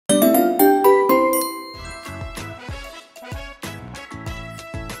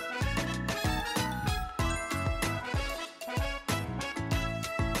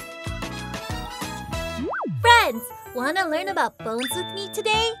Want to learn about bones with me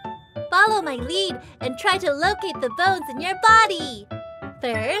today? Follow my lead and try to locate the bones in your body.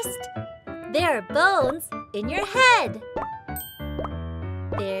 First, there are bones in your head.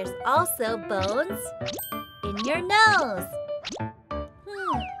 There's also bones in your nose.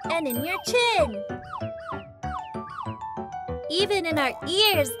 And in your chin. Even in our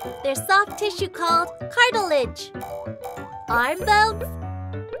ears, there's soft tissue called cartilage. Arm bones,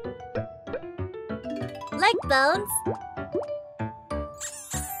 leg bones,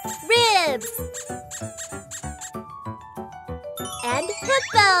 ribs, and hip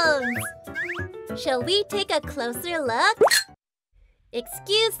bones. Shall we take a closer look?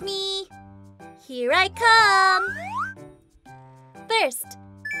 Excuse me. Here I come. First,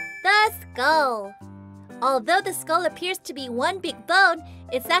 the skull. Although the skull appears to be one big bone,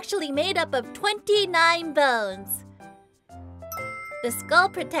 it's actually made up of 29 bones. The skull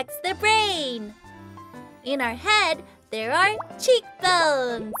protects the brain. In our head, there are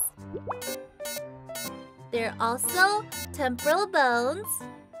cheekbones. There are also temporal bones.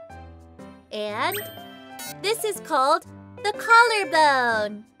 And this is called the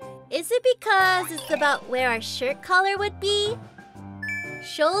collarbone. Is it because it's about where our shirt collar would be?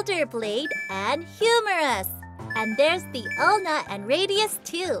 Shoulder blade and humerus. And there's the ulna and radius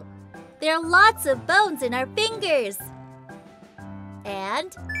too. There are lots of bones in our fingers.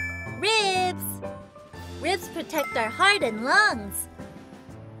 And ribs. Ribs protect our heart and lungs.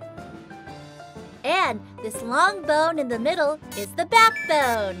 And this long bone in the middle is the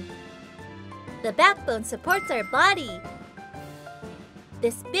backbone. The backbone supports our body.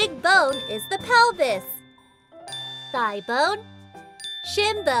 This big bone is the pelvis. Thigh bone,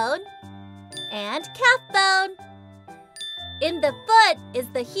 shin bone, and calf bone. In the foot is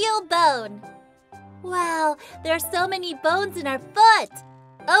the heel bone. Wow, there are so many bones in our foot.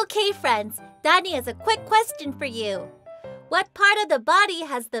 Okay, friends, Dani has a quick question for you. What part of the body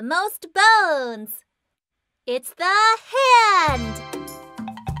has the most bones? It's the hand.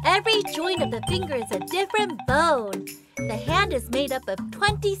 Every joint of the finger is a different bone. The hand is made up of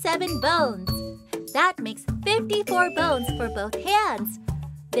 27 bones. That makes 54 bones for both hands.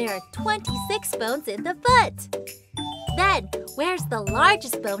 There are 26 bones in the foot. Then, where's the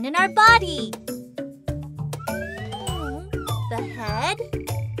largest bone in our body? The head,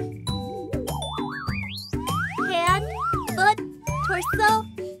 hand, foot, torso,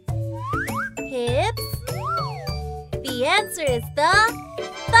 hips. The answer is the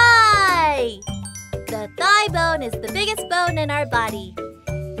thigh. The thigh bone is the biggest bone in our body.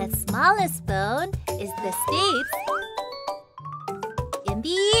 The smallest bone is the stapes in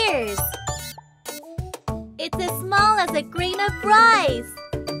the ears. It's as small as a grain of rice.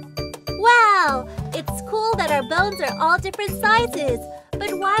 Wow! It's cool that our bones are all different sizes.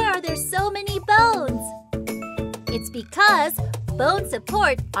 But why are there so many bones? It's because bones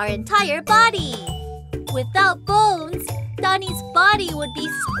support our entire body. Without bones, Dani's body would be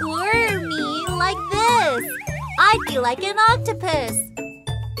squirmy like this. I'd be like an octopus.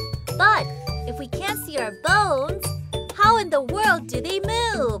 But if we can't see our bones, how in the world do they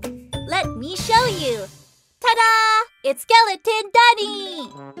move? Let me show you. Ta-da! It's Skeleton Dani!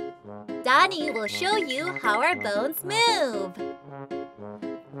 Dani will show you how our bones move.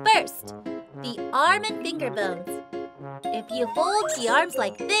 First, the arm and finger bones. If you fold the arms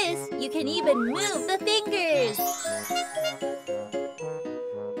like this, you can even move the fingers.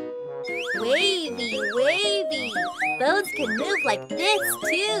 Wavy, wavy. Bones can move like this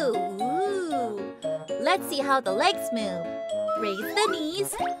too. Ooh. Let's see how the legs move. Raise the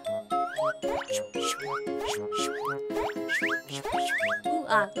knees. Ooh,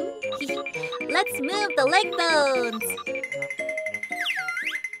 ah. Let's move the leg bones.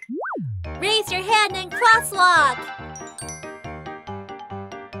 Raise your hand and crosswalk.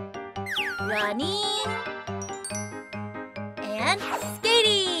 Running and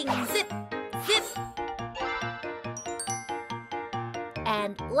skating. Zip, zip.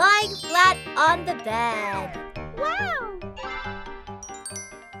 And lying flat on the bed. Wow!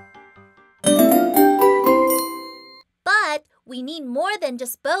 But we need more than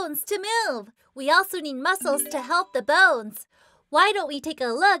just bones to move. We also need muscles to help the bones. Why don't we take a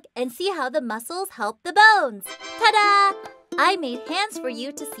look and see how the muscles help the bones? Ta-da! I made hands for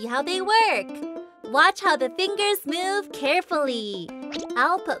you to see how they work. Watch how the fingers move carefully.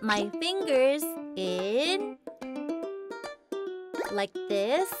 I'll put my fingers in like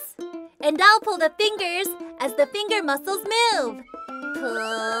this. And I'll pull the fingers as the finger muscles move.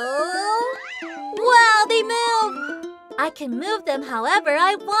 Pull. Wow, they move! I can move them however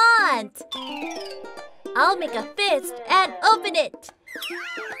I want. I'll make a fist and open it.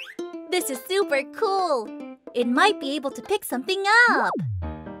 This is super cool. It might be able to pick something up.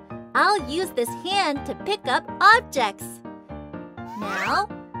 I'll use this hand to pick up objects. Now,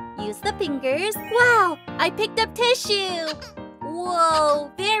 use the fingers. Wow, I picked up tissue.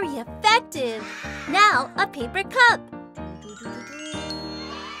 Whoa, very effective. Now, a paper cup.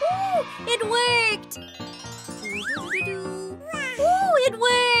 Ooh, it worked. Ooh, it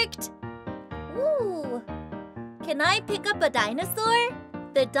worked. Ooh. Can I pick up a dinosaur?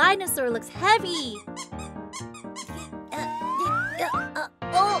 The dinosaur looks heavy.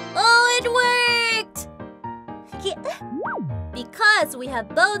 Oh, it worked! Because we have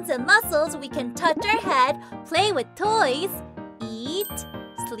bones and muscles, we can touch our head, play with toys, eat,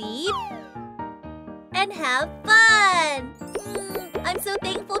 sleep, and have fun. I'm so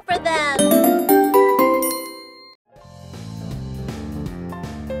thankful for them.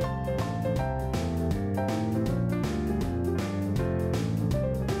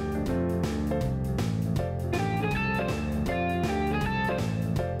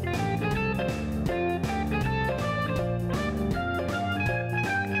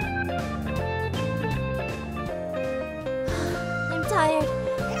 I'm tired.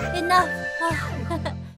 Enough.